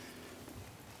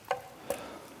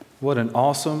What an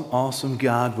awesome, awesome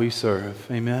God we serve.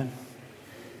 Amen.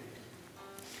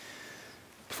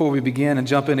 Before we begin and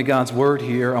jump into God's Word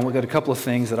here, I've got a couple of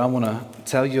things that I want to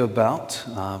tell you about.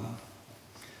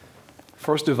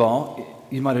 First of all,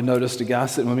 you might have noticed a guy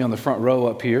sitting with me on the front row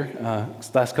up here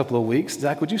this last couple of weeks.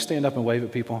 Zach, would you stand up and wave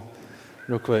at people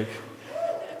real quick?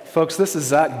 Folks, this is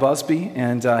Zach Busby,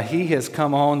 and he has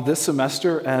come on this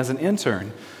semester as an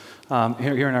intern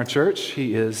here in our church.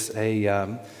 He is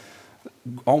a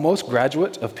almost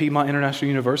graduate of Piedmont International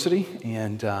University,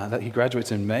 and that he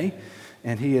graduates in May,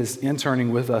 and he is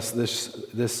interning with us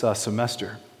this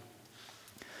semester.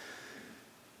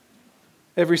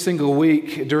 Every single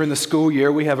week during the school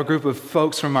year, we have a group of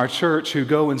folks from our church who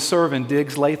go and serve in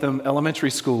Diggs Latham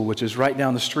Elementary School, which is right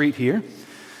down the street here,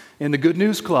 in the Good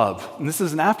News Club. And this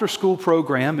is an after-school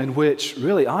program in which,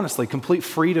 really, honestly, complete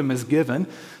freedom is given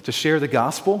to share the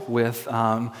gospel with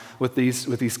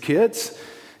these kids.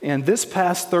 And this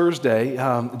past Thursday,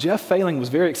 Jeff Failing was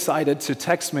very excited to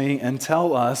text me and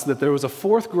tell us that there was a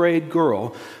fourth grade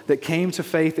girl that came to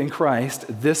faith in Christ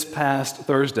this past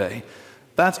Thursday.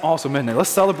 That's awesome, isn't it? Let's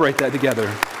celebrate that together.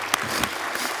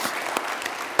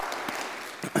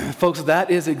 Folks,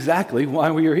 that is exactly why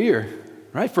we are here,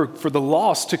 right? For the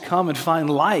lost to come and find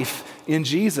life in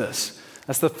Jesus.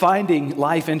 That's the finding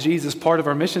life in Jesus part of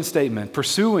our mission statement.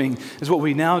 Pursuing is what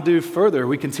we now do further.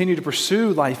 We continue to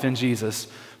pursue life in Jesus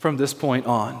from this point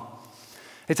on.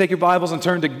 Hey, take your Bibles and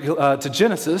turn to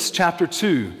Genesis chapter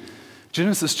 2.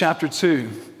 Genesis chapter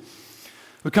 2.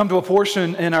 We come to a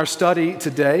portion in our study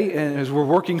today, and as we're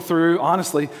working through,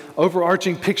 honestly,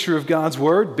 overarching picture of God's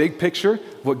Word, big picture,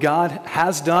 what God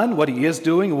has done, what He is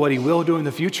doing, what He will do in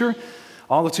the future.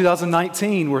 All of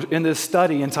 2019, we're in this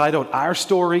study entitled Our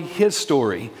Story, His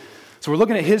Story. So we're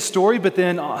looking at His story, but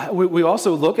then we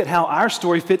also look at how our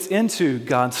story fits into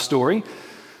God's story.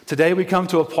 Today we come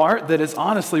to a part that is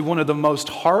honestly one of the most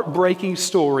heartbreaking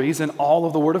stories in all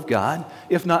of the Word of God,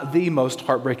 if not the most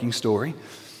heartbreaking story.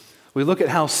 We look at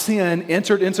how sin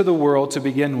entered into the world to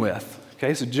begin with.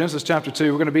 Okay, so Genesis chapter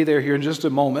 2, we're going to be there here in just a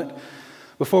moment.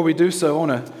 Before we do so, I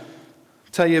want to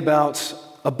tell you about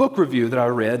a book review that I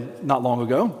read not long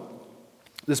ago.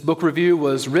 This book review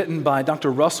was written by Dr.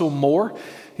 Russell Moore.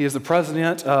 He is the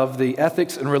president of the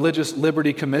Ethics and Religious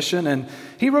Liberty Commission, and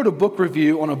he wrote a book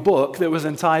review on a book that was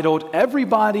entitled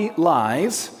Everybody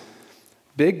Lies,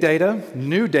 Big Data,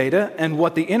 New Data, and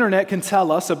What the Internet Can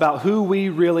Tell Us About Who We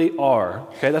Really Are.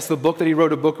 Okay, that's the book that he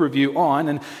wrote a book review on,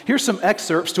 and here's some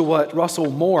excerpts to what Russell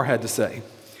Moore had to say.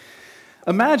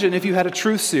 Imagine if you had a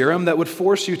truth serum that would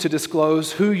force you to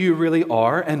disclose who you really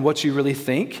are and what you really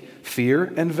think,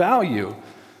 fear, and value.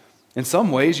 In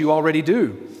some ways, you already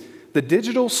do. The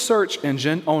digital search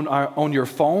engine on your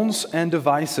phones and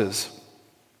devices.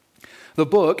 The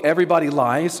book, Everybody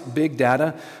Lies, Big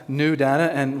Data, New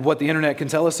Data, and What the Internet Can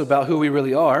Tell Us About Who We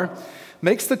Really Are,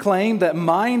 makes the claim that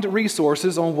mined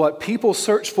resources on what people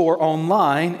search for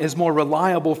online is more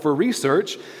reliable for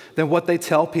research than what they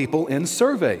tell people in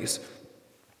surveys.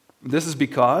 This is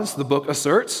because, the book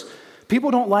asserts, people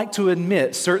don't like to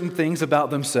admit certain things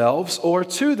about themselves or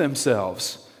to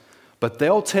themselves, but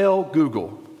they'll tell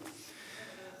Google.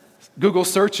 Google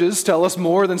searches tell us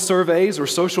more than surveys or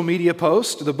social media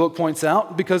posts, the book points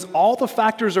out, because all the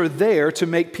factors are there to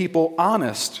make people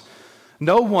honest.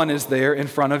 No one is there in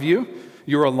front of you.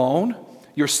 You're alone.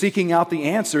 You're seeking out the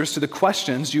answers to the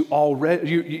questions you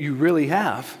really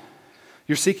have.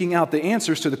 You're seeking out the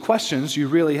answers to the questions you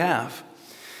really have.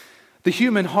 The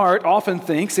human heart often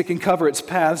thinks it can cover its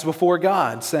paths before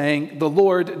God, saying, the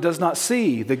Lord does not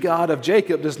see, the God of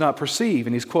Jacob does not perceive.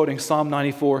 And he's quoting Psalm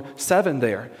 94:7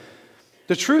 there.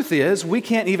 The truth is, we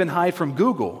can't even hide from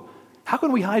Google. How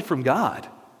can we hide from God?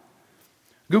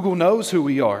 Google knows who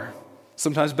we are,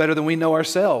 sometimes better than we know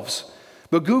ourselves.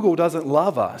 But Google doesn't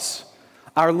love us.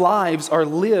 Our lives are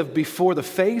lived before the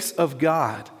face of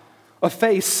God, a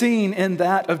face seen in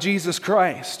that of Jesus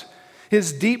Christ.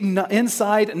 His deep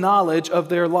inside knowledge of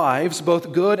their lives,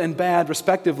 both good and bad,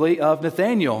 respectively, of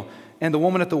Nathanael and the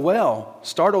woman at the well,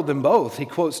 startled them both. He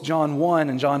quotes John 1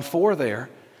 and John 4 there.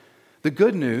 The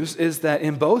good news is that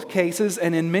in both cases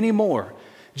and in many more,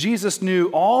 Jesus knew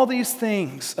all these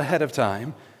things ahead of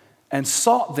time and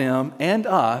sought them and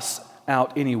us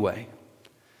out anyway.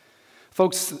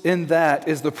 Folks, in that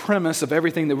is the premise of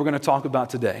everything that we're going to talk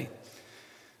about today.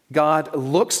 God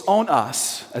looks on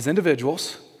us as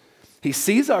individuals. He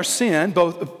sees our sin,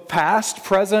 both past,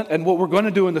 present, and what we're going to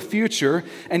do in the future,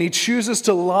 and He chooses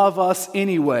to love us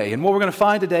anyway. And what we're going to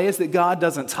find today is that God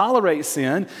doesn't tolerate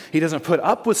sin. He doesn't put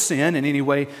up with sin in any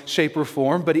way, shape, or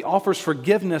form, but He offers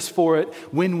forgiveness for it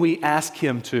when we ask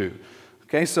Him to.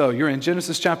 Okay, so you're in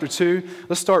Genesis chapter 2.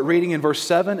 Let's start reading in verse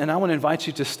 7, and I want to invite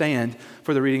you to stand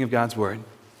for the reading of God's word.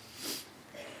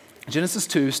 Genesis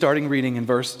 2, starting reading in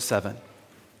verse 7.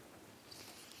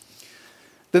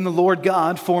 Then the Lord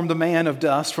God formed the man of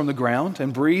dust from the ground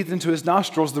and breathed into his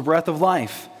nostrils the breath of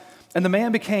life, and the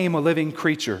man became a living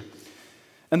creature.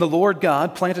 And the Lord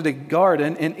God planted a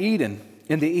garden in Eden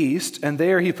in the east, and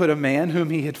there he put a man whom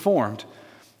he had formed.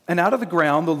 And out of the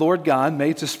ground the Lord God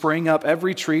made to spring up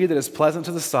every tree that is pleasant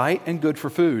to the sight and good for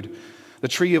food. The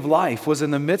tree of life was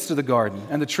in the midst of the garden,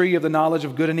 and the tree of the knowledge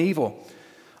of good and evil.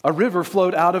 A river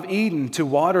flowed out of Eden to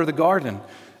water the garden,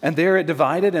 and there it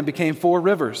divided and became 4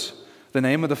 rivers. The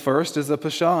name of the first is the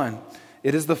Pishon.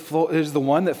 It is the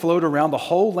one that flowed around the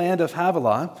whole land of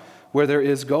Havilah, where there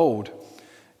is gold.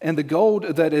 And the gold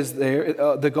that is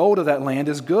there, the gold of that land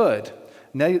is good.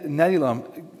 Bdellium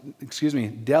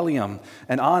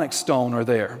and onyx stone are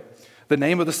there. The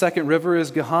name of the second river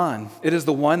is Gihon. It is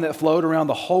the one that flowed around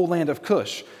the whole land of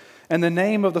Cush. And the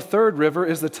name of the third river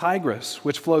is the Tigris,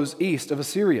 which flows east of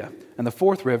Assyria. And the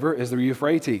fourth river is the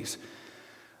Euphrates.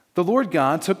 The Lord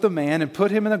God took the man and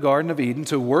put him in the Garden of Eden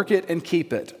to work it and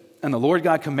keep it. And the Lord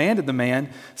God commanded the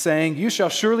man, saying, You shall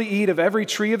surely eat of every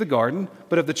tree of the garden,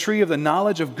 but of the tree of the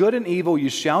knowledge of good and evil you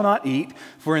shall not eat,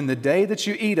 for in the day that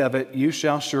you eat of it, you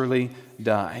shall surely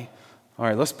die. All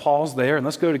right, let's pause there and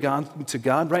let's go to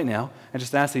God right now and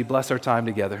just ask that He bless our time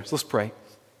together. So let's pray.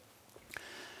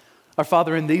 Our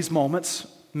Father, in these moments,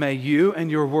 may you and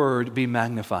your word be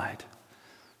magnified.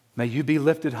 May you be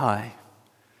lifted high.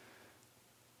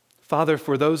 Father,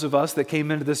 for those of us that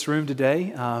came into this room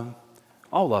today,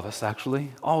 all of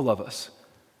us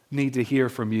need to hear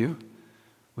from you.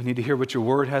 We need to hear what your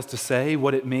word has to say,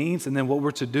 what it means, and then what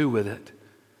we're to do with it.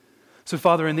 So,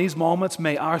 Father, in these moments,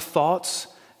 may our thoughts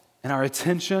and our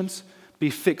attentions be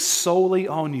fixed solely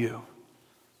on you.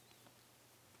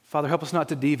 Father, help us not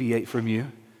to deviate from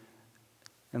you.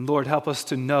 And Lord, help us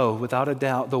to know without a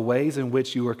doubt the ways in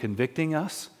which you are convicting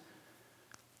us.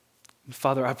 And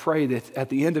Father, I pray that at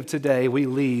the end of today, we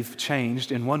leave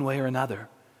changed in one way or another,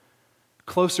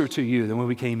 closer to you than when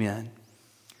we came in.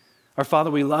 Our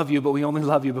Father, we love you, but we only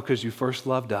love you because you first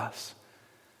loved us.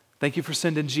 Thank you for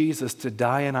sending Jesus to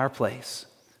die in our place.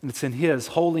 And it's in his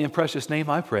holy and precious name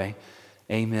I pray.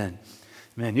 Amen.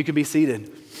 Amen. You can be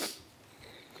seated.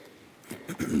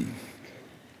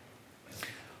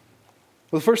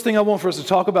 Well, the first thing I want for us to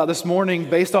talk about this morning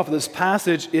based off of this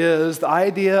passage is the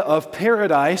idea of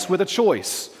paradise with a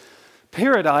choice.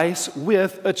 Paradise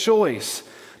with a choice.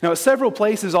 Now, at several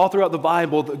places all throughout the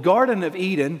Bible, the Garden of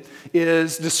Eden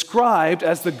is described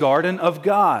as the Garden of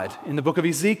God. In the book of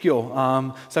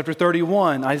Ezekiel, chapter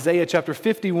 31, Isaiah chapter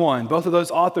 51, both of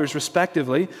those authors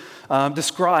respectively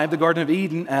describe the Garden of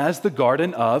Eden as the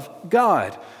Garden of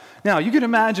God. Now, you can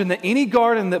imagine that any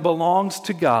garden that belongs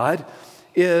to God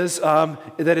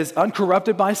that is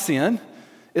uncorrupted by sin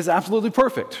is absolutely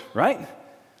perfect, right?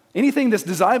 Anything that's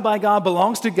designed by God,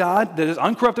 belongs to God, that is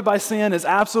uncorrupted by sin is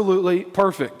absolutely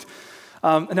perfect.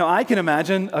 Now, I can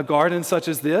imagine a garden such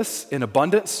as this in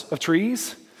abundance of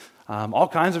trees, all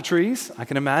kinds of trees. I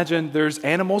can imagine there's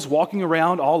animals walking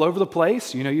around all over the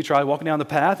place. You know, you try walking down the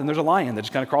path and there's a lion that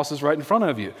just kind of crosses right in front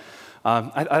of you.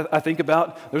 I think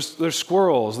about there's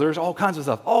squirrels, there's all kinds of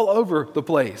stuff all over the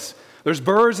place. There's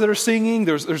birds that are singing,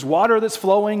 there's water that's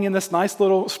flowing in this nice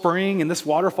little spring and this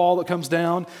waterfall that comes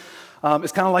down.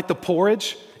 It's kind of like the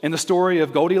porridge in the story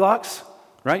of Goldilocks,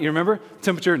 right? You remember?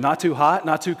 Temperature not too hot,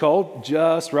 not too cold,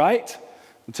 just right.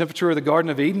 The temperature of the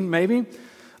Garden of Eden, maybe.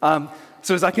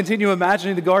 So as I continue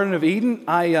imagining the Garden of Eden,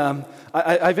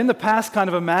 I've in the past kind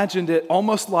of imagined it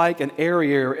almost like an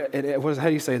aviary, how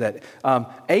do you say that?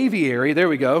 Aviary, there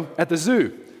we go, at the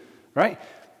zoo, right?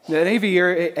 An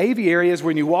aviary is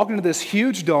when you walk into this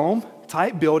huge dome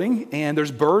type building and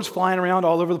there's birds flying around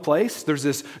all over the place. There's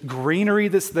this greenery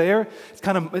that's there. It's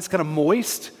kind of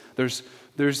moist. It's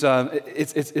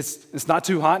not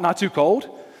too hot, not too cold,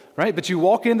 right? But you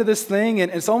walk into this thing and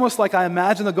it's almost like I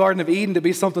imagine the Garden of Eden to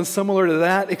be something similar to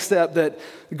that, except that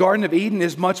the Garden of Eden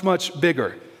is much, much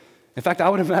bigger. In fact, I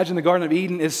would imagine the Garden of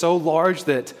Eden is so large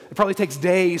that it probably takes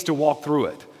days to walk through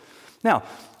it. Now,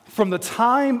 from the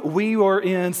time we were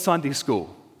in Sunday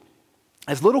school,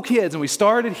 as little kids, and we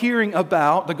started hearing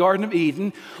about the Garden of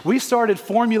Eden, we started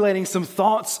formulating some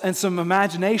thoughts and some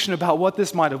imagination about what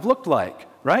this might have looked like,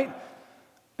 right?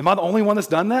 Am I the only one that's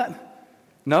done that?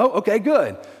 No? Okay,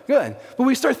 good. But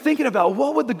we start thinking about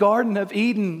what would the Garden of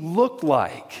Eden look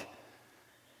like?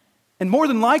 And more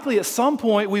than likely, at some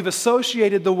point, we've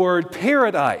associated the word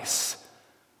paradise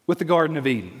with the Garden of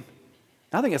Eden.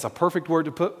 I think it's a perfect word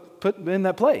to put in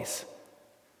that place.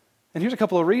 And here's a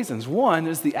couple of reasons. One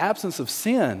is the absence of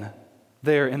sin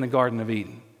there in the Garden of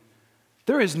Eden.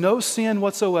 There is no sin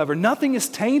whatsoever. Nothing is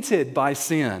tainted by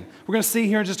sin. We're going to see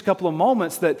here in just a couple of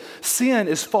moments that sin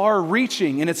is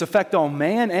far-reaching in its effect on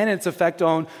man and its effect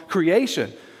on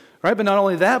creation. Right? But not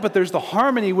only that, but there's the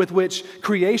harmony with which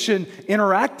creation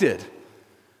interacted.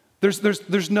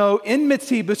 There's no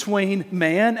enmity between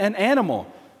man and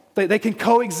animal. They can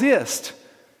coexist.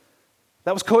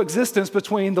 That was coexistence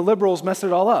between the liberals messed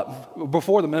it all up.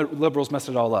 Before the liberals messed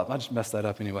it all up. I just messed that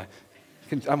up anyway.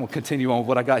 I'm going to continue on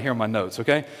what I got here in my notes,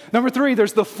 okay? Number 3,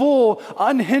 there's the full,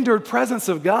 unhindered presence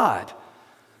of God.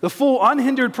 The full,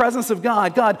 unhindered presence of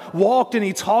God. God walked and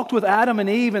he talked with Adam and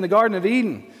Eve in the Garden of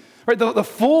Eden. Right? The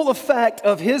full effect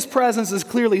of his presence is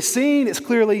clearly seen, it's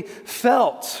clearly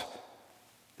felt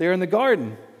there in the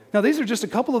garden. Now, these are just a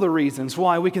couple of the reasons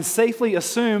why we can safely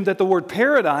assume that the word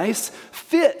paradise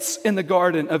fits in the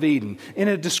Garden of Eden, in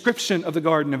a description of the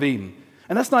Garden of Eden.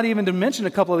 And that's not even to mention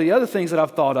a couple of the other things that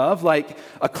I've thought of, like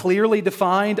a clearly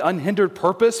defined, unhindered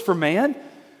purpose for man.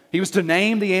 He was to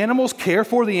name the animals, care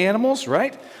for the animals,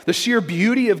 right? The sheer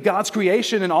beauty of God's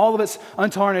creation in all of its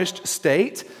untarnished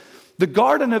state. The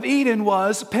Garden of Eden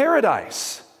was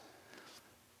paradise,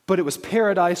 but it was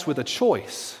paradise with a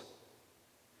choice.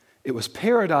 It was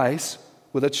paradise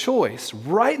with a choice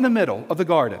right in the middle of the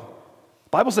garden. The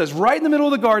Bible says right in the middle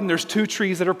of the garden, there's 2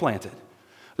 trees that are planted.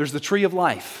 There's the tree of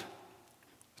life.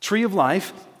 The tree of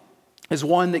life is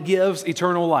one that gives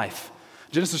eternal life.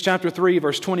 Genesis chapter 3,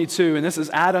 verse 22, and this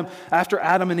is Adam, after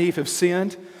Adam and Eve have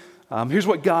sinned. Here's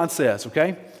what God says,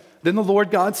 okay? Then the Lord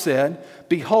God said,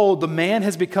 "Behold, the man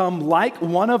has become like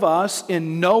one of us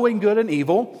in knowing good and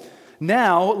evil.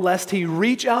 Now, lest he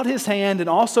reach out his hand and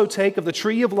also take of the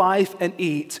tree of life and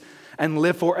eat and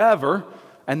live forever."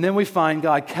 And then we find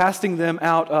God casting them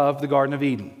out of the Garden of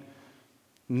Eden.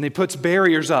 And he puts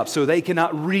barriers up so they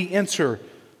cannot re-enter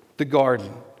the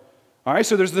garden. All right,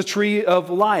 so there's the tree of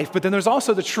life, but then there's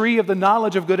also the tree of the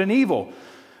knowledge of good and evil.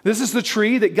 This is the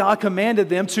tree that God commanded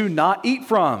them to not eat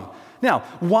from. Now,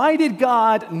 why did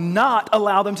God not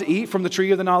allow them to eat from the tree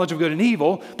of the knowledge of good and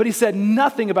evil, but he said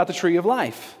nothing about the tree of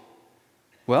life?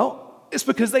 Well, it's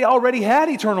because they already had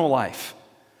eternal life.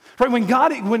 Right? When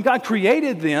God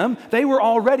created them, they were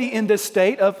already in this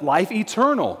state of life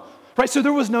eternal. Right? So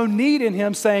there was no need in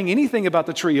him saying anything about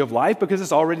the tree of life because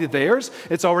it's already theirs.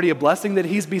 It's already a blessing that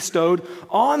he's bestowed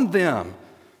on them.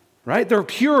 Right? They're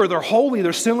pure, they're holy,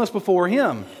 they're sinless before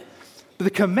him. But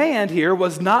the command here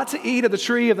was not to eat of the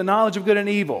tree of the knowledge of good and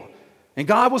evil. And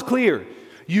God was clear.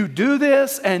 You do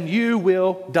this and you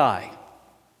will die.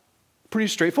 Pretty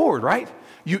straightforward, right?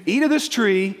 You eat of this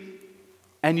tree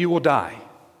and you will die.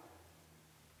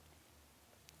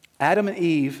 Adam and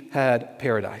Eve had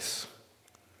paradise,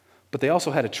 but they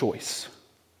also had a choice.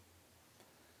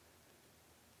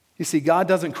 You see, God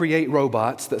doesn't create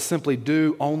robots that simply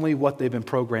do only what they've been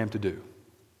programmed to do,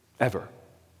 ever.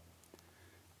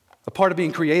 A part of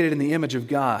being created in the image of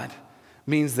God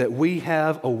means that we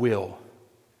have a will.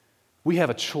 We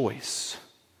have a choice.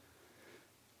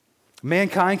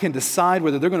 Mankind can decide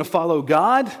whether they're going to follow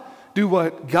God, do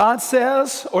what God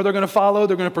says, or they're going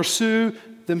to pursue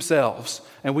themselves.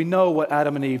 And we know what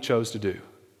Adam and Eve chose to do,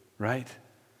 right?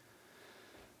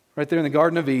 Right there in the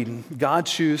Garden of Eden,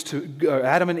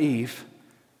 Adam and Eve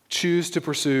choose to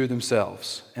pursue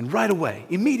themselves. And right away,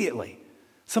 immediately,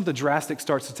 something drastic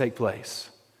starts to take place.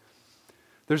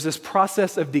 There's this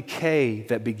process of decay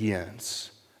that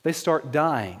begins. They start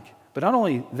dying. But not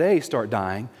only they start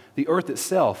dying, the earth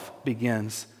itself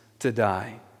begins to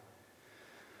die.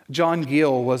 John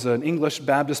Gill was an English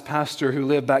Baptist pastor who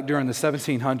lived back during the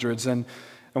 1700s. And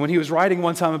when he was writing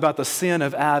one time about the sin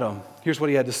of Adam, here's what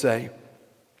he had to say.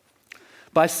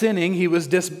 By sinning, he was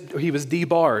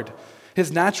debarred.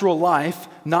 His natural life,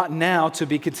 not now to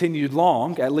be continued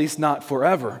long, at least not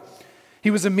forever.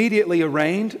 He was immediately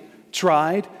arraigned,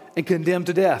 tried, and condemned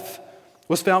to death,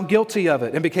 was found guilty of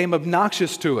it, and became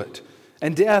obnoxious to it.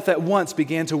 And death at once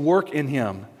began to work in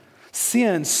him.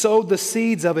 Sin sowed the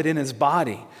seeds of it in his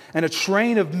body, and a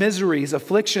train of miseries,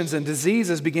 afflictions, and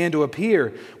diseases began to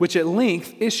appear, which at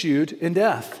length issued in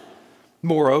death.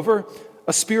 Moreover,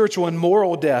 a spiritual and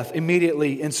moral death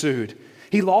immediately ensued.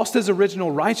 He lost his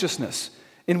original righteousness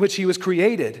in which he was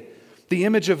created. The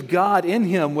image of God in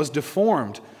him was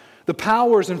deformed. The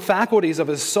powers and faculties of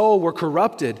his soul were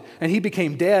corrupted, and he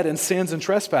became dead in sins and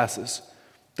trespasses.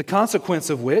 The consequence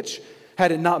of which,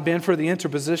 had it not been for the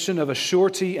interposition of a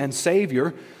surety and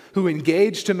Savior who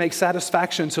engaged to make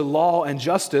satisfaction to law and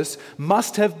justice,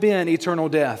 must have been eternal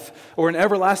death, or an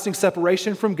everlasting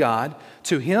separation from God,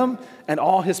 to him and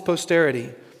all his posterity.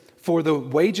 For the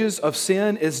wages of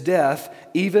sin is death,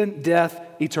 even death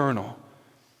eternal.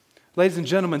 Ladies and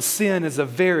gentlemen, sin is a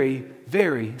very,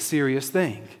 very serious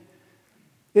thing.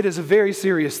 It is a very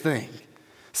serious thing.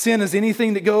 Sin is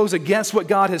anything that goes against what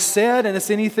God has said, and it's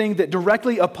anything that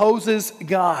directly opposes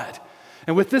God.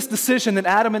 And with this decision that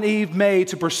Adam and Eve made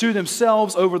to pursue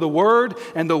themselves over the Word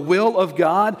and the will of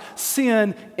God,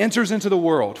 sin enters into the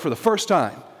world for the first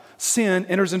time. Sin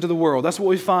enters into the world. That's what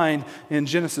we find in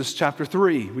Genesis chapter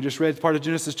 3. We just read part of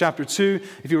Genesis chapter 2.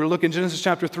 If you were to look in Genesis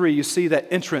chapter 3, you see that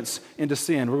entrance into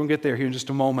sin. We're going to get there here in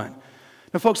just a moment.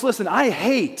 Now, folks, listen,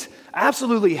 I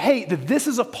absolutely hate that this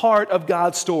is a part of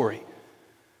God's story.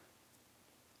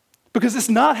 Because it's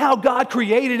not how God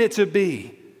created it to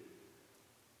be.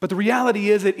 But the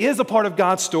reality is it is a part of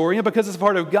God's story, and because it's a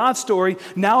part of God's story,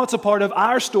 now it's a part of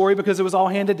our story because it was all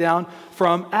handed down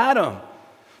from Adam.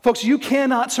 Folks, you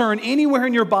cannot turn anywhere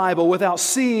in your Bible without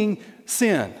seeing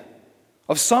sin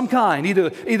of some kind, either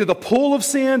the pull of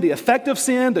sin, the effect of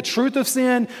sin, the truth of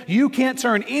sin. You can't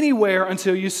turn anywhere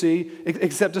until you see,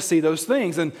 except to see those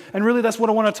things. And really that's what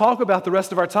I want to talk about the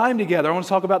rest of our time together. I want to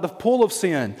talk about the pull of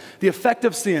sin, the effect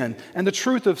of sin, and the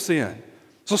truth of sin.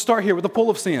 So start here with the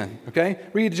pull of sin, okay?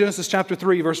 Read Genesis chapter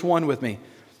 3, verse 1 with me.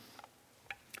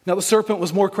 Now the serpent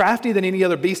was more crafty than any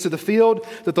other beast of the field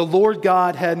that the Lord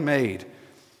God had made.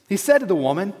 He said to the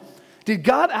woman, "Did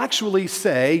God actually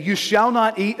say, 'You shall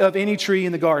not eat of any tree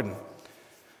in the garden'?"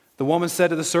 The woman said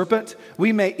to the serpent,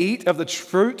 "We may eat of the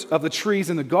fruit of the trees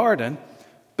in the garden,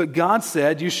 but God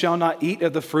said, 'You shall not eat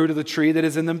of the fruit of the tree that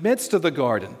is in the midst of the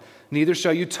garden, neither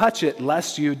shall you touch it,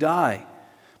 lest you die.'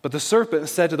 But the serpent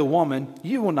said to the woman,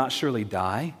 'You will not surely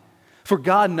die. For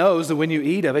God knows that when you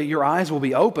eat of it, your eyes will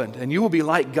be opened, and you will be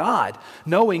like God,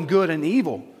 knowing good and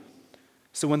evil.'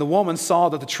 So when the woman saw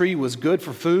that the tree was good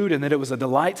for food, and that it was a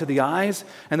delight to the eyes,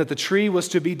 and that the tree was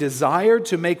to be desired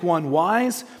to make one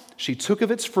wise, she took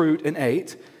of its fruit and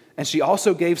ate, and she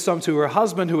also gave some to her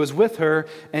husband who was with her,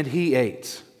 and he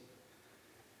ate."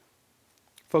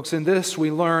 Folks, in this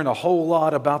we learn a whole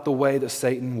lot about the way that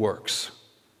Satan works,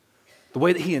 the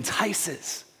way that he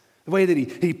entices, the way that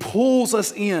he pulls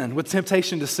us in with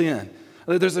temptation to sin.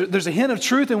 There's a hint of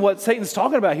truth in what Satan's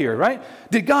talking about here, right?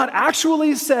 Did God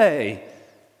actually say,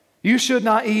 "You should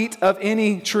not eat of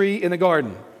any tree in the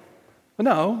garden"? Well,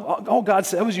 no, all God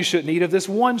said was you shouldn't eat of this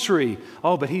one tree.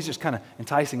 Oh, but he's just kind of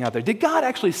enticing out there. Did God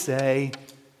actually say?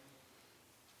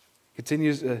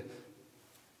 Continues,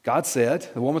 God said,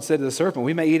 the woman said to the serpent,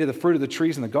 "We may eat of the fruit of the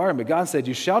trees in the garden, but God said,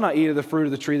 'You shall not eat of the fruit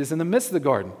of the tree that's in the midst of the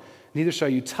garden, neither shall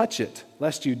you touch it,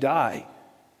 lest you die.'"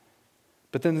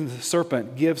 But then the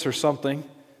serpent gives her something.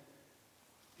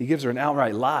 He gives her an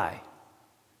outright lie.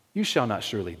 "You shall not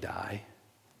surely die."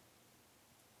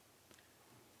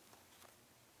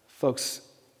 Folks,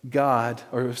 God,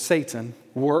 or Satan,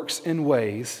 works in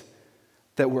ways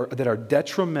that are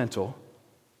detrimental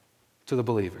to the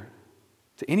believer,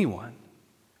 to anyone.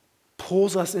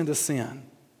 Pulls us into sin.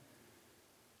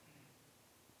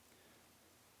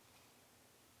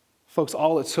 Folks,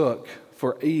 all it took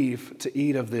for Eve to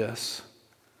eat of this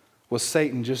was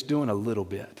Satan just doing a little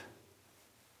bit.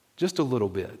 Just a little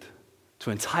bit to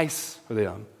entice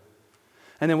them.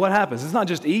 And then what happens? It's not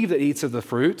just Eve that eats of the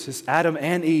fruit. It's Adam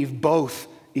and Eve both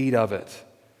eat of it.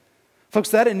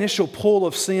 Folks, that initial pull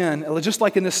of sin, just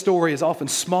like in this story, is often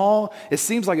small. It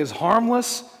seems like it's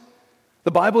harmless.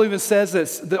 The Bible even says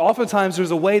that oftentimes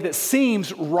there's a way that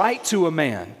seems right to a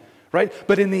man, right?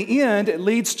 But in the end, it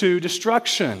leads to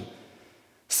destruction.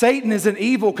 Satan is an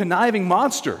evil, conniving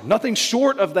monster, nothing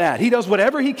short of that. He does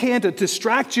whatever he can to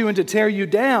distract you and to tear you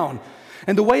down.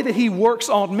 And the way that he works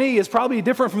on me is probably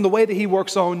different from the way that he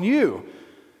works on you.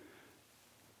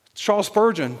 Charles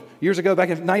Spurgeon, years ago, back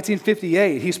in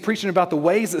 1958, he's preaching about the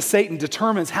ways that Satan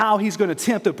determines how he's going to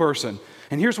tempt a person.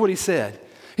 And here's what he said.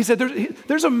 He said,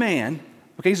 there's a man,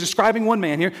 okay, he's describing one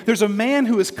man here. There's a man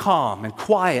who is calm and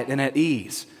quiet and at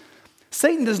ease.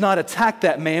 Satan does not attack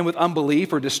that man with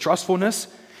unbelief or distrustfulness.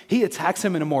 He attacks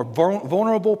him in a more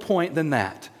vulnerable point than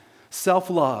that.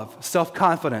 Self-love,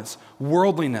 self-confidence,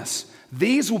 worldliness.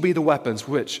 These will be the weapons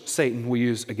which Satan will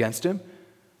use against him.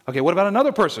 Okay, what about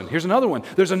another person? Here's another one.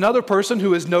 There's another person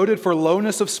who is noted for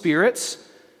lowness of spirits.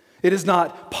 It is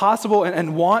not possible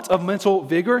and want of mental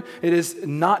vigor. It is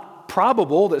not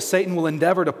probable that Satan will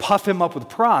endeavor to puff him up with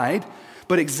pride.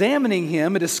 But examining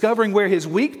him and discovering where his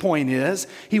weak point is,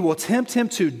 he will tempt him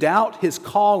to doubt his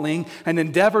calling and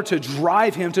endeavor to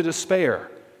drive him to despair.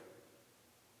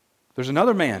 There's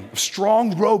another man of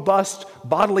strong, robust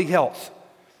bodily health,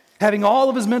 having all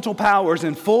of his mental powers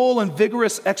in full and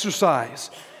vigorous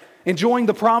exercise, enjoying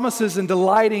the promises and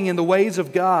delighting in the ways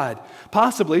of God.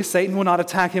 Possibly Satan will not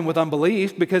attack him with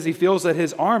unbelief because he feels that he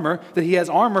has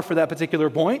armor for that particular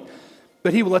point.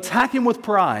 but he will attack him with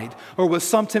pride or with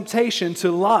some temptation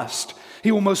to lust.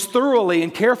 He will most thoroughly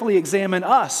and carefully examine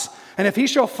us. And if he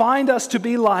shall find us to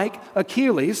be like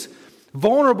Achilles,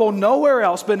 vulnerable nowhere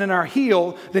else but in our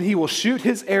heel, then he will shoot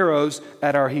his arrows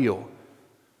at our heel.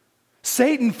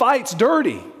 Satan fights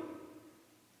dirty.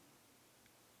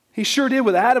 He sure did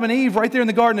with Adam and Eve right there in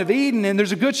the Garden of Eden, and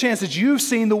there's a good chance that you've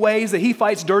seen the ways that he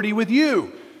fights dirty with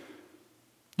you.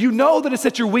 You know that it's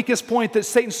at your weakest point that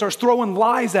Satan starts throwing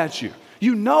lies at you.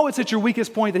 You know it's at your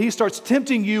weakest point that he starts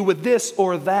tempting you with this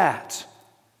or that.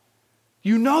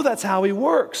 You know that's how he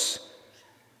works.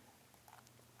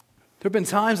 There have been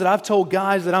times that I've told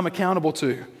guys that I'm accountable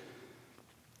to.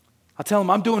 I tell them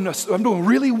I'm doing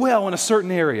really well in a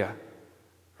certain area,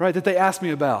 right, that they ask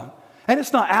me about. And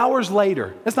it's not hours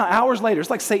later. It's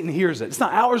like Satan hears it. It's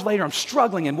not hours later I'm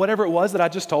struggling in whatever it was that I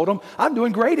just told them. I'm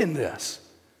doing great in this.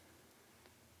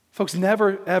 Folks,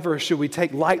 never, ever should we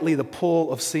take lightly the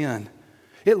pull of sin.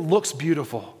 It looks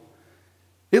beautiful.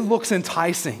 It looks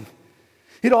enticing.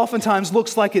 It oftentimes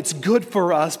looks like it's good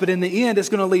for us, but in the end, it's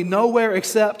going to lead nowhere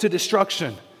except to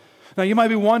destruction. Now, you might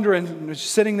be wondering,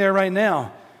 sitting there right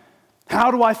now, how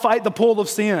do I fight the pull of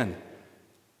sin?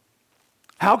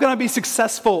 How can I be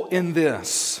successful in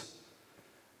this?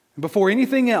 And before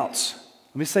anything else,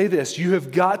 let me say this. You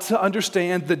have got to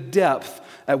understand the depth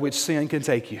at which sin can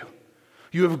take you.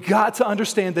 You have got to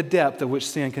understand the depth at which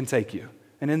sin can take you.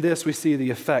 And in this, we see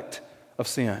the effect of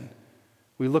sin.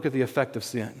 We look at the effect of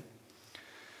sin.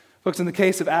 Folks, in the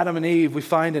case of Adam and Eve, we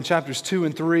find in chapters 2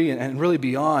 and 3, and really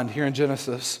beyond here in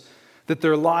Genesis, that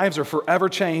their lives are forever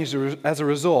changed as a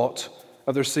result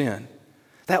of their sin.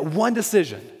 That one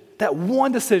decision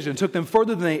took them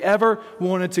further than they ever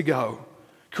wanted to go.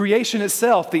 Creation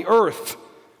itself, the earth,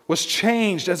 was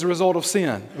changed as a result of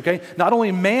sin. Okay? Not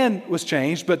only man was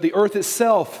changed, but the earth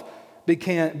itself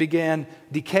began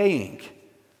decaying.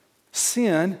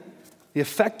 Sin, the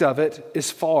effect of it,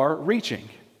 is far-reaching.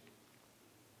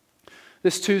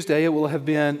 This Tuesday, it will have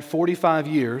been 45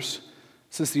 years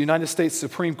since the United States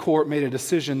Supreme Court made a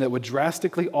decision that would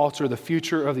drastically alter the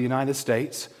future of the United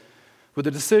States with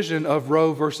the decision of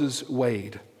Roe versus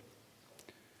Wade.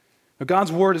 Now,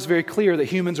 God's word is very clear that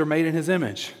humans are made in his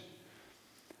image.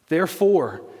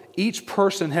 Therefore, each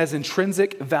person has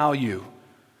intrinsic value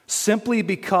simply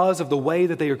because of the way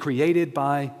that they are created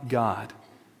by God.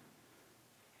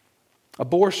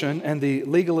 Abortion and the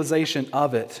legalization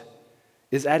of it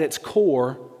is at its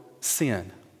core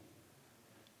sin.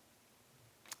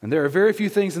 And there are very few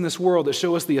things in this world that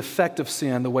show us the effect of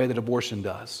sin the way that abortion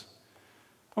does.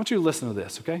 I want you to listen to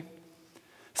this, okay?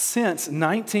 Since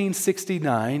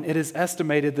 1969, it is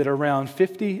estimated that around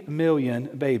 50 million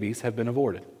babies have been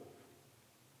aborted.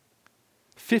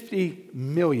 50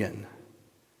 million.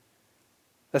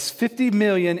 That's 50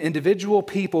 million individual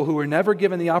people who were never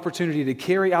given the opportunity to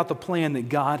carry out the plan that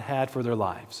God had for their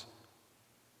lives.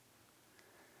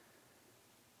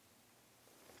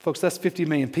 Folks, that's 50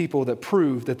 million people that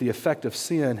prove that the effect of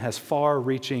sin has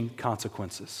far-reaching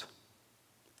consequences.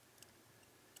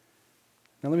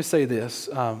 Now, let me say this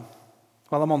while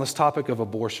I'm on this topic of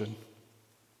abortion.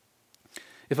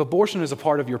 If abortion is a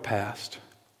part of your past,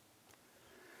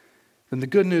 then the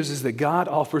good news is that God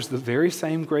offers the very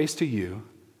same grace to you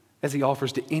as he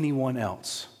offers to anyone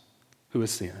else who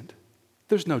has sinned.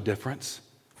 There's no difference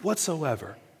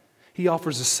whatsoever. He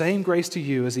offers the same grace to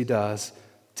you as he does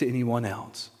to anyone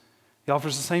else. He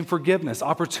offers the same forgiveness,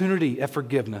 opportunity at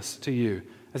forgiveness to you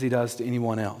as he does to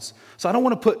anyone else. So I don't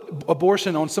want to put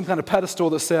abortion on some kind of pedestal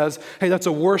that says, hey, that's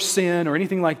a worse sin or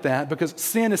anything like that, because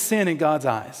sin is sin in God's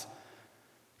eyes.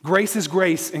 Grace is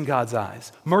grace in God's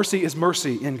eyes. Mercy is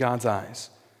mercy in God's eyes.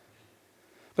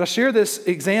 But I share this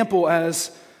example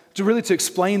to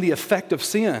explain the effect of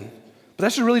sin. But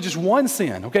that's really just one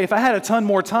sin, okay? If I had a ton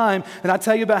more time, then I'd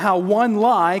tell you about how one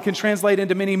lie can translate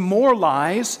into many more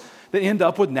lies that end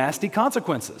up with nasty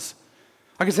consequences.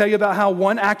 I can tell you about how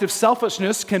one act of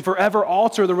selfishness can forever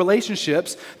alter the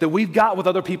relationships that we've got with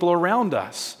other people around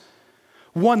us.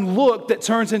 One look that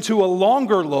turns into a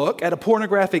longer look at a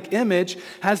pornographic image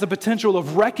has the potential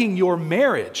of wrecking your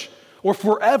marriage or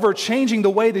forever changing the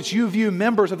way that you view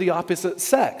members of the opposite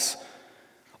sex.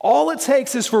 All it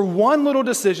takes is for one little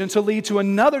decision to lead to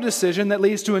another decision that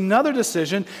leads to another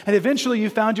decision, and eventually you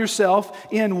found yourself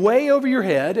in way over your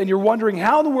head, and you're wondering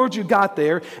how in the world you got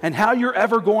there and how you're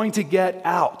ever going to get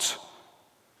out.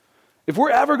 If we're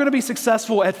ever going to be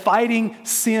successful at fighting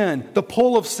sin, the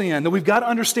pull of sin, then we've got to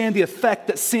understand the effect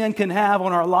that sin can have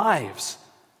on our lives.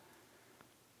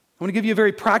 I want to give you a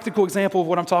very practical example of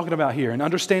what I'm talking about here and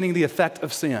understanding the effect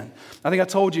of sin. I think I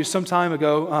told you some time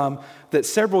ago that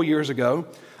several years ago,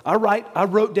 I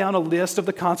wrote down a list of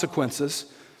the consequences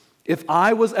If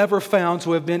I was ever found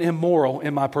to have been immoral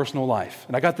in my personal life,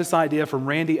 and I got this idea from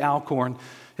Randy Alcorn,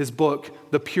 his book,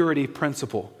 The Purity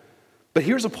Principle. But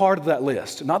here's a part of that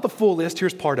list, not the full list,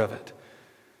 here's part of it.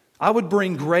 I would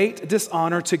bring great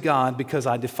dishonor to God because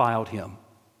I defiled him.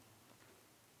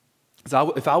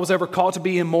 If I was ever caught to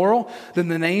be immoral, then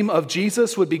the name of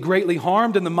Jesus would be greatly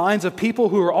harmed in the minds of people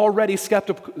who are already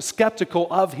skeptical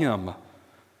of him.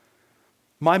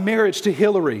 My marriage to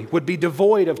Hillary would be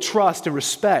devoid of trust and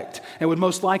respect and would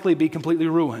most likely be completely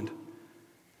ruined.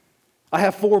 I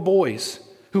have 4 boys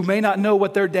who may not know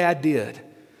what their dad did,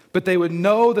 but they would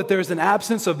know that there's an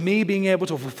absence of me being able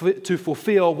to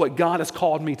fulfill what God has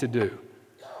called me to do.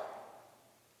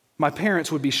 My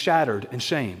parents would be shattered and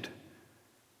shamed.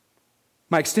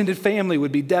 My extended family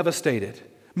would be devastated,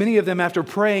 many of them after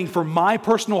praying for my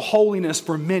personal holiness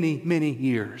for many, many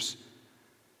years.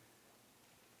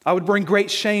 I would bring great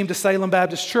shame to Salem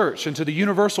Baptist Church and to the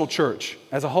Universal Church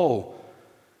as a whole.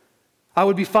 I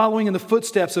would be following in the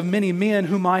footsteps of many men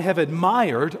whom I have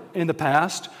admired in the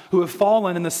past who have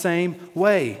fallen in the same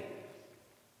way.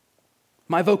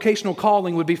 My vocational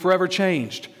calling would be forever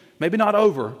changed. Maybe not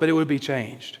over, but it would be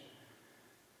changed.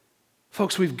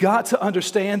 Folks, we've got to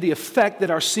understand the effect that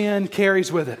our sin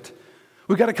carries with it.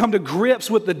 We've got to come to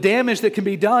grips with the damage that can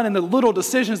be done in the little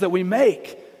decisions that we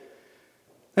make.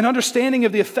 An understanding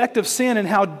of the effect of sin and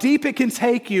how deep it can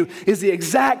take you is the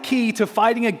exact key to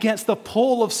fighting against the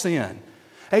pull of sin.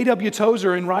 A.W.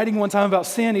 Tozer, in writing one time about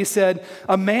sin, he said,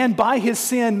 "A man by his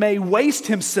sin may waste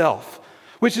himself,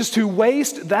 which is to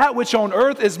waste that which on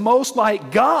earth is most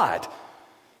like God."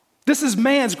 This is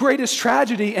man's greatest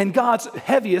tragedy and God's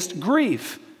heaviest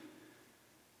grief.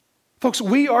 Folks,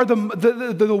 we are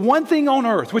the one thing on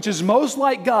earth which is most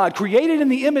like God, created in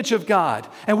the image of God,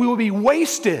 and we will be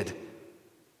wasted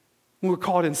when we're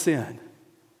caught in sin.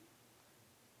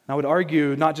 I would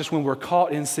argue not just when we're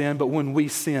caught in sin, but when we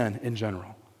sin in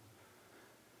general.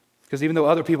 Because even though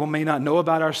other people may not know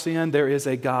about our sin, there is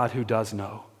a God who does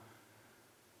know.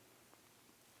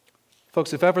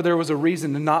 Folks, if ever there was a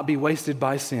reason to not be wasted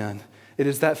by sin, it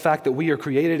is that fact that we are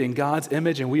created in God's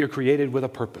image and we are created with a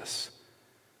purpose.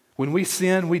 When we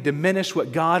sin, we diminish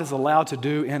what God is allowed to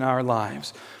do in our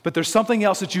lives. But there's something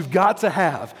else that you've got to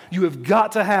have. You have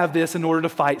got to have this in order to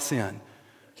fight sin.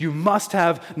 You must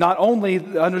have not only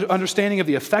the understanding of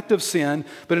the effect of sin,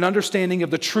 but an understanding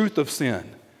of the truth of sin.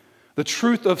 The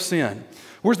truth of sin.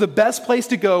 Where's the best place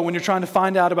to go when you're trying to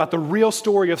find out about the real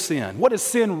story of sin? What is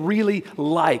sin really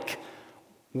like?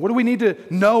 What do we need to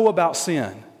know about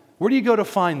sin? Where do you go to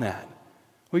find that?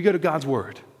 Well, you go to God's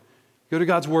Word. Go to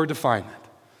God's Word to find that.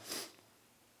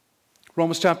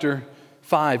 Romans chapter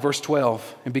 5, verse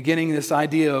 12, and beginning this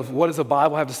idea of what does the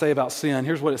Bible have to say about sin,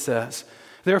 here's what it says.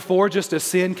 Therefore, just as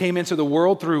sin came into the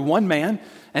world through one man,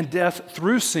 and death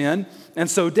through sin, and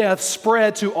so death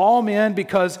spread to all men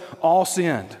because all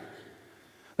sinned.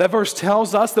 That verse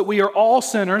tells us that we are all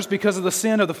sinners because of the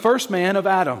sin of the first man, of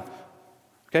Adam.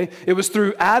 Okay? It was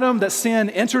through Adam that sin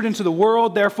entered into the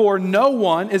world, therefore no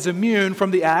one is immune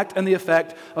from the act and the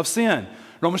effect of sin.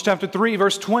 Romans chapter 3,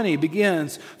 verse 20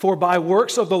 begins, "For by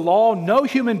works of the law no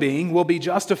human being will be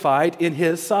justified in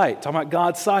his sight." Talking about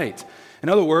God's sight. In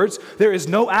other words, there is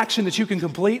no action that you can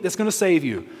complete that's going to save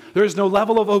you. There is no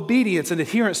level of obedience and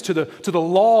adherence to the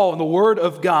law and the word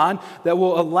of God that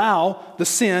will allow the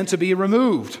sin to be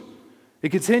removed. It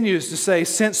continues to say,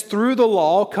 "Since through the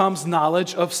law comes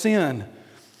knowledge of sin."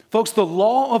 Folks, the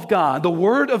law of God, the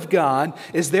word of God,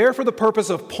 is there for the purpose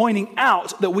of pointing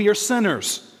out that we are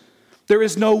sinners. There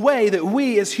is no way that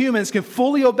we as humans can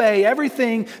fully obey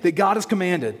everything that God has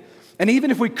commanded. And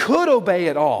even if we could obey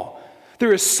it all,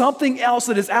 there is something else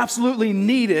that is absolutely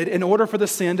needed in order for the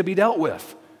sin to be dealt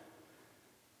with.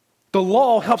 The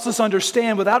law helps us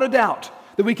understand without a doubt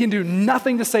that we can do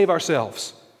nothing to save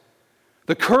ourselves.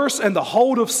 The curse and the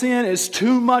hold of sin is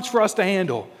too much for us to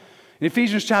handle. In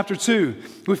Ephesians chapter 2,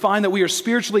 we find that we are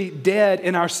spiritually dead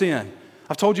in our sin.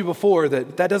 I've told you before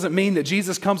that doesn't mean that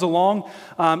Jesus comes along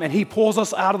and he pulls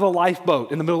us out of the lifeboat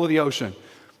in the middle of the ocean.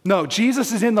 No,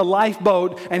 Jesus is in the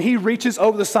lifeboat and he reaches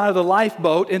over the side of the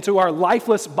lifeboat into our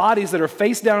lifeless bodies that are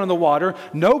face down in the water,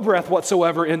 no breath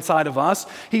whatsoever inside of us.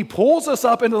 He pulls us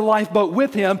up into the lifeboat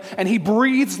with him and he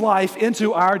breathes life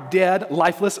into our dead,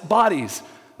 lifeless bodies.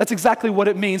 That's exactly what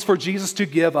it means for Jesus to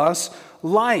give us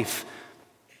life.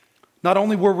 Not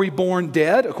only were we born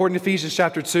dead, according to Ephesians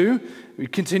chapter 2, we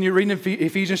continue reading in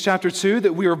Ephesians chapter 2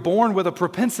 that we are born with a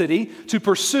propensity to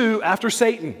pursue after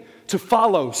Satan, to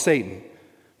follow Satan.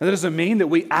 Now, that doesn't mean that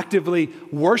we actively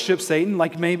worship Satan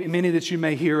like many that you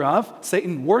may hear of,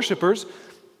 Satan worshipers,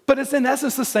 but it's in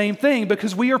essence the same thing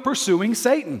because we are pursuing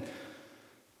Satan.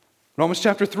 Romans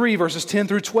chapter 3, verses 10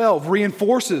 through 12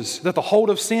 reinforces that the hold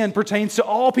of sin pertains to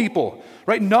all people,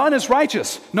 right? None is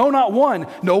righteous, no, not one.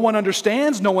 No one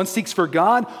understands, no one seeks for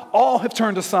God. All have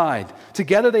turned aside.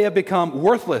 Together they have become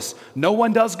worthless. No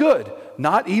one does good,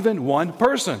 not even one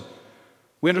person.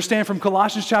 We understand from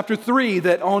Colossians chapter 3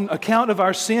 that on account of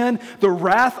our sin, the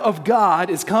wrath of God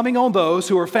is coming on those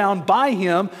who are found by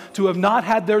Him to have not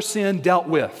had their sin dealt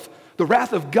with. The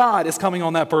wrath of God is coming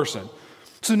on that person.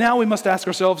 So now we must ask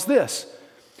ourselves this.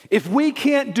 If we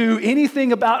can't do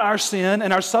anything about our sin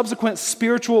and our subsequent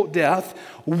spiritual death,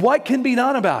 what can be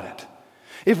done about it?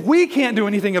 If we can't do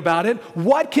anything about it,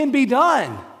 what can be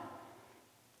done?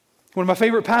 One of my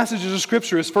favorite passages of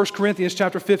Scripture is 1 Corinthians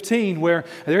chapter 15, where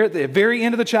there at the very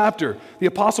end of the chapter, the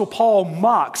Apostle Paul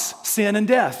mocks sin and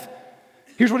death.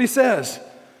 Here's what he says.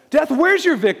 Death, where's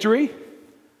your victory?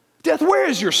 Death, where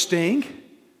is your sting?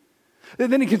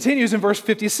 And then he continues in verse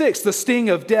 56, the sting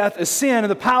of death is sin,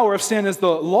 and the power of sin is the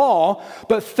law.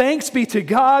 But thanks be to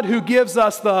God who gives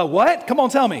us the what? Come on,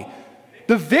 tell me.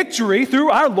 The victory through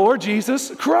our Lord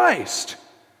Jesus Christ.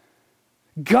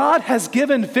 God has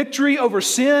given victory over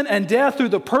sin and death through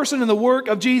the person and the work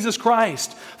of Jesus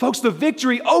Christ. Folks, the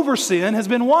victory over sin has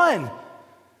been won.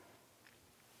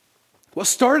 What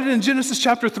started in Genesis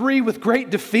chapter 3 with great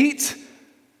defeat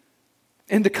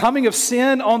and the coming of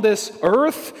sin on this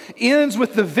earth ends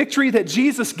with the victory that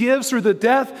Jesus gives through the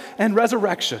death and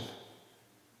resurrection.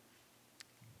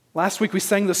 Last week we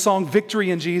sang the song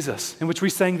Victory in Jesus, in which we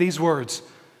sang these words.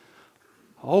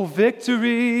 Oh,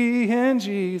 victory in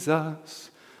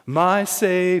Jesus, my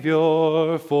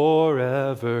Savior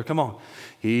forever. Come on.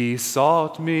 He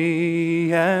sought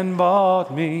me and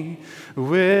bought me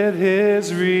with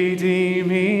His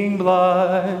redeeming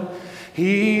blood.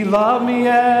 He loved me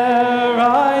ere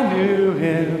I knew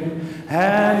Him,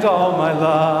 and all my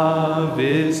love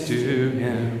is to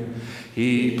Him.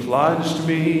 He plunged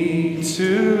me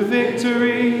to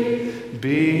victory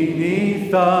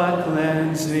beneath the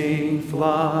cleansing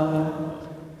flood.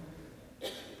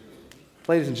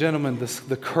 Ladies and gentlemen,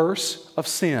 the curse of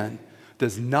sin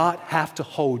does not have to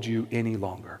hold you any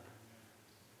longer.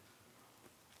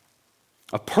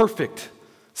 A perfect,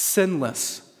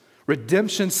 sinless,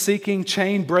 redemption-seeking,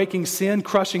 chain-breaking,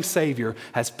 sin-crushing Savior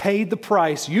has paid the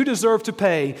price you deserve to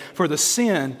pay for the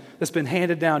sin that's been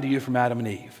handed down to you from Adam and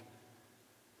Eve.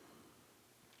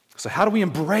 So how do we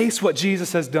embrace what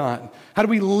Jesus has done? How do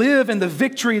we live in the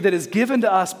victory that is given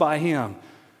to us by Him?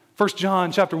 1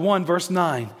 John chapter 1, verse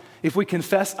 9. If we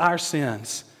confess our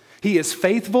sins, He is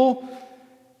faithful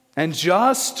and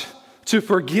just to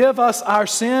forgive us our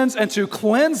sins and to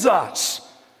cleanse us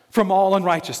from all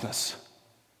unrighteousness.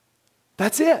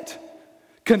 That's it.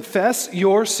 Confess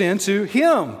your sin to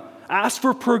Him. Ask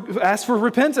for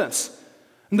repentance.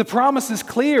 And the promise is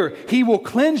clear. He will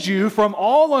cleanse you from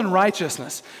all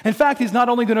unrighteousness. In fact, He's not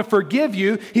only going to forgive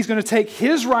you, He's going to take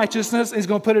His righteousness and He's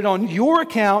going to put it on your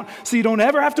account so you don't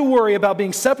ever have to worry about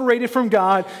being separated from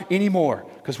God anymore.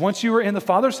 Because once you are in the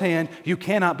Father's hand, you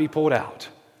cannot be pulled out.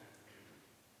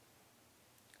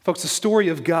 Folks, the story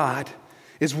of God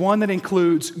is one that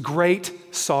includes great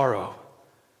sorrow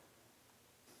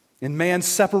in man's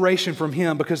separation from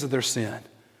Him because of their sin.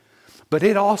 But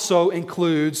it also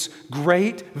includes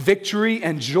great victory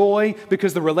and joy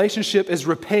because the relationship is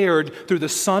repaired through the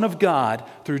Son of God,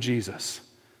 through Jesus.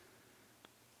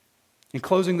 In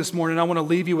closing this morning, I want to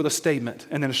leave you with a statement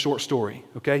and then a short story.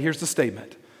 Okay, here's the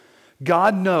statement.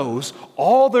 God knows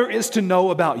all there is to know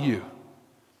about you,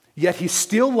 yet He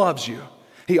still loves you.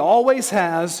 He always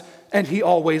has, and He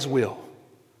always will.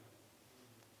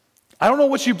 I don't know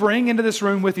what you bring into this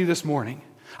room with you this morning.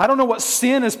 I don't know what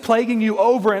sin is plaguing you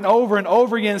over and over and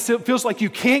over again. It feels like you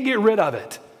can't get rid of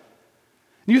it.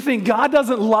 You think God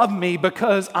doesn't love me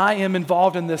because I am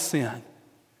involved in this sin.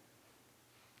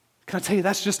 Can I tell you,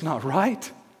 that's just not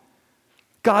right.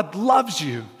 God loves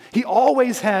you. He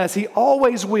always has. He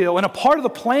always will. And a part of the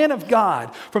plan of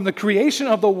God from the creation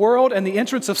of the world and the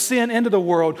entrance of sin into the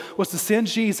world was to send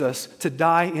Jesus to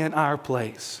die in our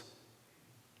place.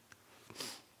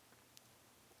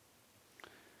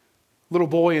 Little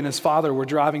boy and his father were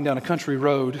driving down a country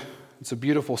road. It's a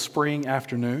beautiful spring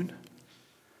afternoon.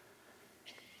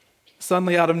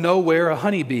 Suddenly, out of nowhere, a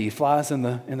honeybee flies in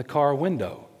the car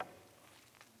window.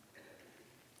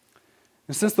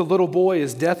 And since the little boy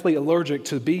is deathly allergic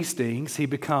to bee stings, he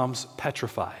becomes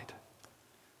petrified,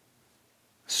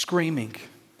 screaming,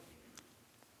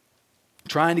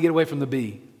 trying to get away from the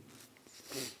bee.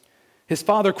 His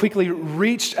father quickly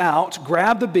reached out,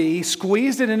 grabbed the bee,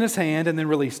 squeezed it in his hand, and then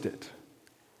released it.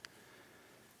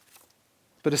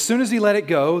 But as soon as he let it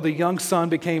go, the young son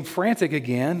became frantic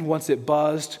again once it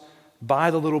buzzed by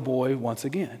the little boy once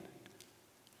again.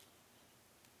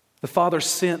 The father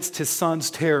sensed his son's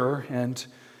terror, and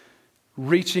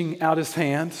reaching out his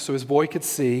hand so his boy could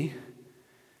see,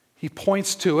 he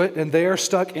points to it, and there,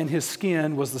 stuck in his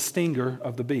skin, was the stinger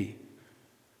of the bee.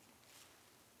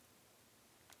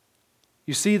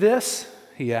 "You see this?"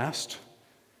 he asked.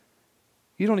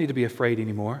 "You don't need to be afraid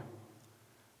anymore.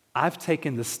 I've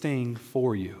taken the sting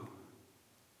for you."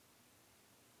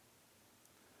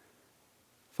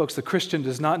 Folks, the Christian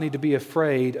does not need to be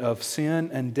afraid of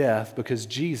sin and death because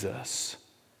Jesus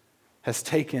has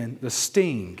taken the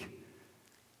sting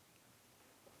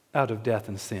out of death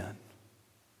and sin.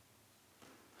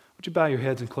 Would you bow your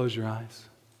heads and close your eyes?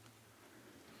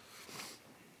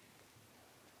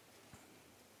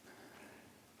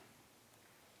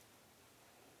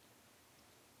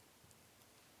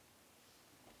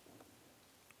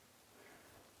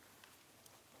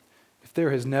 If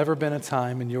there has never been a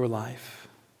time in your life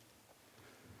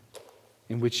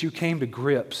in which you came to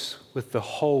grips with the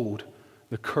hold,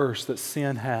 the curse that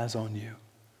sin has on you,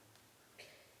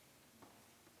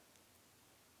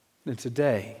 then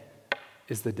today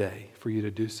is the day for you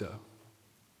to do so.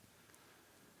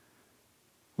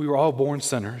 We were all born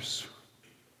sinners.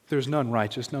 There's none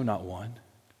righteous, no, not one.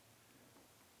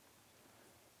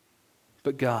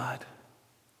 But God,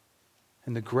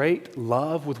 and the great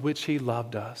love with which He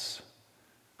loved us,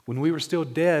 when we were still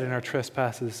dead in our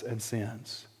trespasses and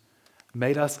sins,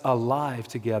 made us alive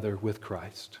together with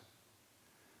Christ.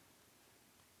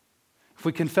 If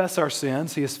we confess our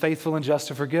sins, He is faithful and just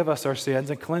to forgive us our sins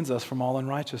and cleanse us from all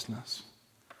unrighteousness.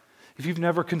 If you've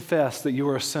never confessed that you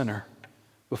are a sinner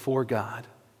before God,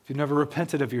 if you've never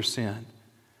repented of your sin,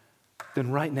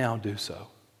 then right now do so.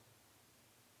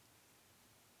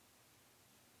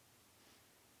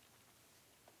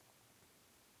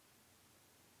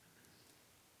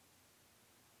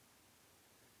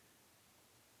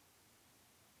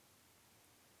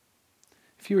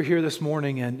 If you are here this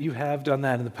morning and you have done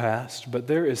that in the past, but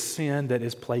there is sin that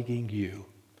is plaguing you,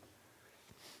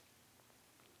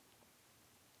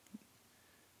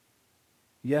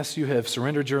 yes, you have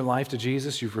surrendered your life to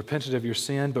Jesus, you've repented of your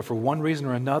sin, but for one reason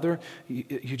or another,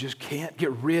 you just can't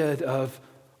get rid of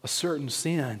a certain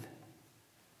sin.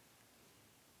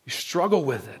 You struggle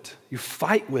with it. You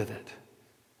fight with it.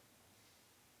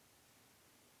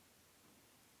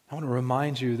 I want to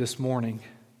remind you this morning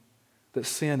that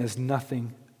sin is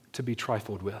nothing to be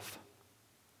trifled with.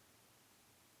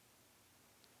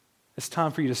 It's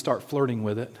time for you to start flirting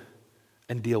with it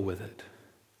and deal with it.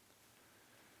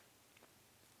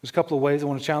 There's a couple of ways I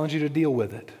want to challenge you to deal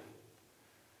with it.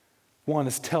 One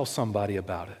is tell somebody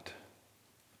about it.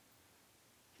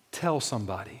 Tell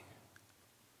somebody.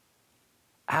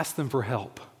 Ask them for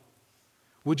help.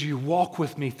 Would you walk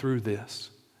with me through this?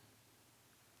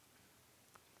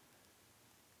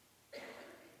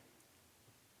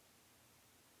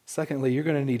 Secondly, you're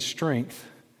going to need strength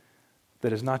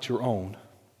that is not your own.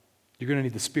 You're going to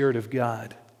need the Spirit of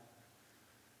God.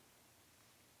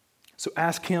 So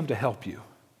ask Him to help you.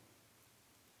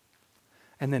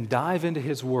 And then dive into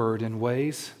His Word in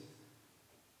ways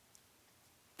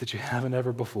that you haven't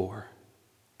ever before.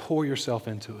 Pour yourself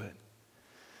into it.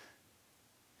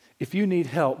 If you need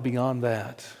help beyond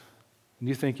that, and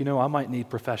you think, I might need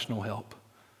professional help,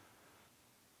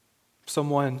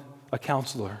 someone, a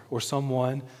counselor, or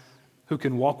someone who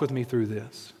can walk with me through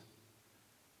this,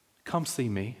 come see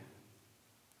me.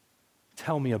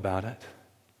 Tell me about it.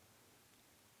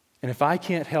 And if I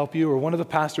can't help you or one of the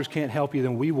pastors can't help you,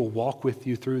 then we will walk with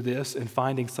you through this and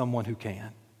finding someone who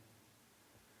can.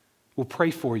 We'll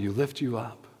pray for you, lift you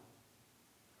up.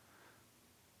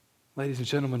 Ladies and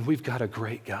gentlemen, we've got a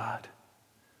great God.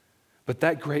 But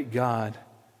that great God,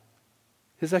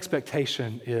 His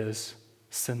expectation is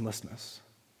sinlessness.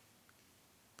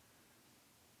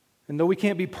 And though we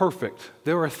can't be perfect,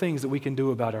 there are things that we can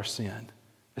do about our sin,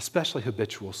 especially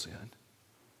habitual sin.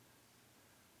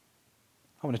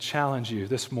 I want to challenge you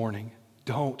this morning.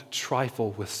 Don't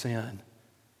trifle with sin.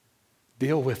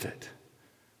 Deal with it.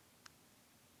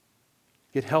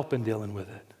 Get help in dealing with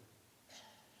it.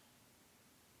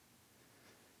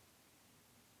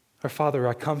 Our Father,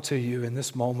 I come to you in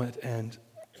this moment, and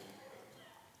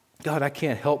God, I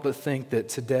can't help but think that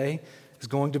today is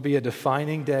going to be a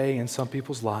defining day in some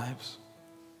people's lives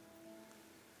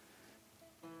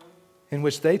in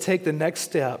which they take the next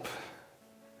step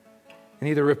in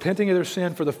either repenting of their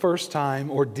sin for the first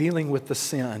time or dealing with the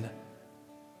sin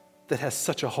that has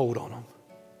such a hold on them.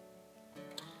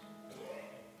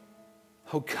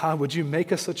 Oh God, would you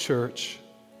make us a church,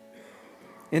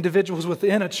 individuals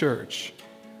within a church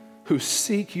who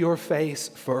seek your face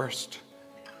first,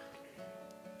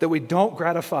 that we don't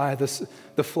gratify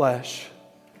the flesh,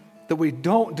 that we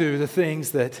don't do the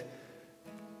things that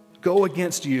go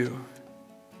against you,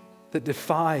 that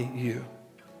defy you.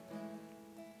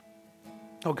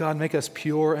 Oh God, make us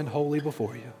pure and holy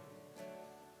before you.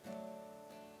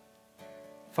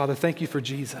 Father, thank you for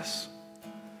Jesus,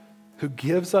 who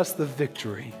gives us the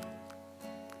victory.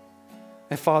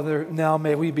 And Father, now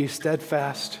may we be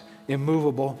steadfast,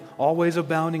 immovable, always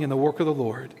abounding in the work of the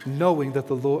Lord, knowing that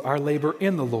our labor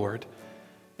in the Lord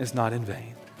is not in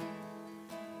vain.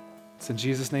 It's in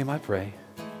Jesus' name I pray.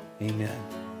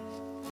 Amen.